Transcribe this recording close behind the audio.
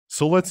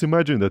So let's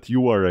imagine that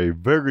you are a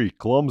very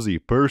clumsy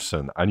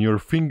person and your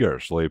finger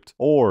slipped,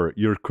 or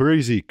your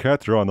crazy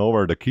cat ran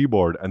over the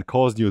keyboard and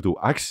caused you to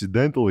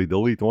accidentally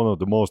delete one of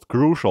the most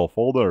crucial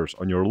folders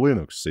on your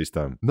Linux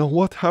system. Now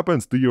what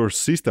happens to your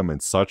system in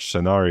such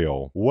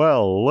scenario?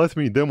 Well, let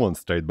me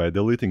demonstrate by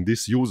deleting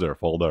this user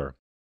folder.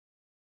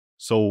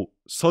 So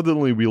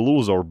suddenly we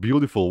lose our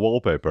beautiful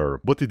wallpaper,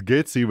 but it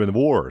gets even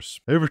worse.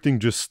 Everything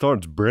just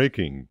starts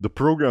breaking. The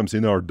programs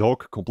in our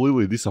dock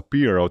completely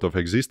disappear out of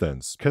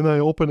existence. Can I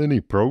open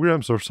any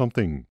programs or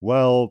something?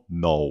 Well,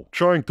 no.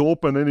 Trying to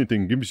open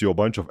anything gives you a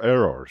bunch of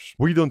errors.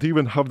 We don't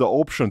even have the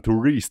option to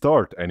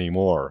restart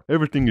anymore.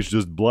 Everything is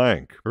just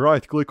blank.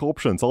 Right-click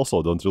options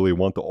also don't really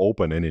want to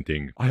open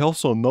anything. I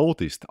also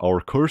noticed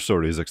our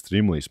cursor is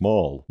extremely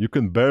small. You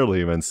can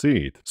barely even see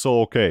it.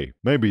 So okay,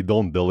 maybe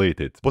don't delete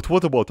it. But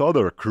what about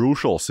other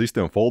crucial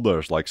system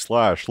folders like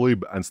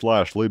 /lib and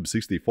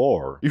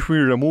 /lib64. If we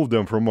remove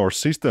them from our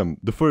system,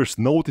 the first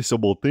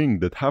noticeable thing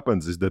that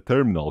happens is the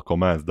terminal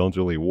commands don't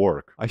really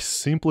work. I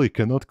simply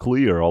cannot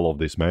clear all of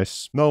this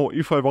mess. Now,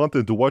 if I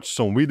wanted to watch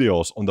some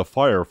videos on the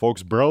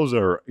Firefox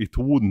browser, it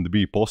wouldn't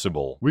be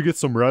possible. We get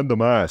some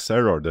random ass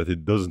error that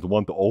it doesn't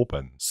want to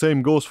open.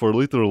 Same goes for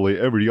literally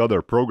every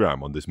other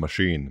program on this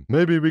machine.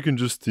 Maybe we can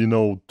just,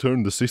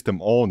 turn the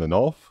system on and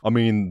off? I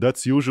mean,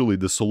 that's usually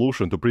the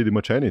solution to pretty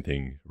much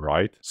anything,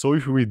 right? So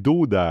if we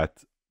do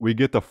that, we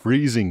get a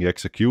freezing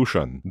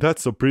execution.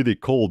 That's a pretty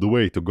cold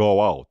way to go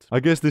out. I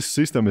guess this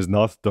system is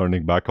not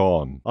turning back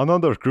on.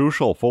 Another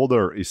crucial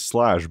folder is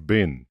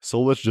 /bin,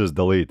 so let's just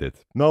delete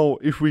it. Now,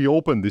 if we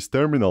open this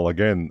terminal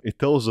again, it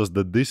tells us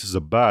that this is a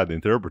bad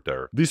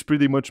interpreter. This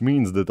pretty much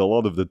means that a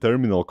lot of the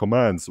terminal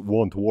commands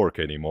won't work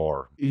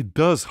anymore. It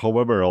does,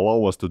 however,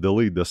 allow us to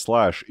delete the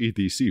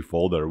 /etc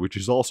folder, which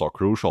is also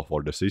crucial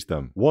for the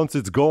system. Once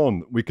it's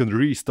gone, we can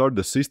restart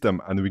the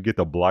system and we get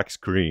a black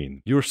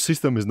screen. Your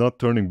system is not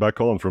turning back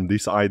on from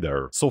this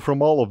either. So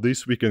from all of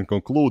this we can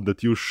conclude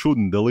that you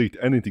shouldn't delete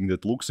anything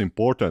that looks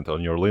important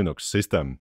on your Linux system.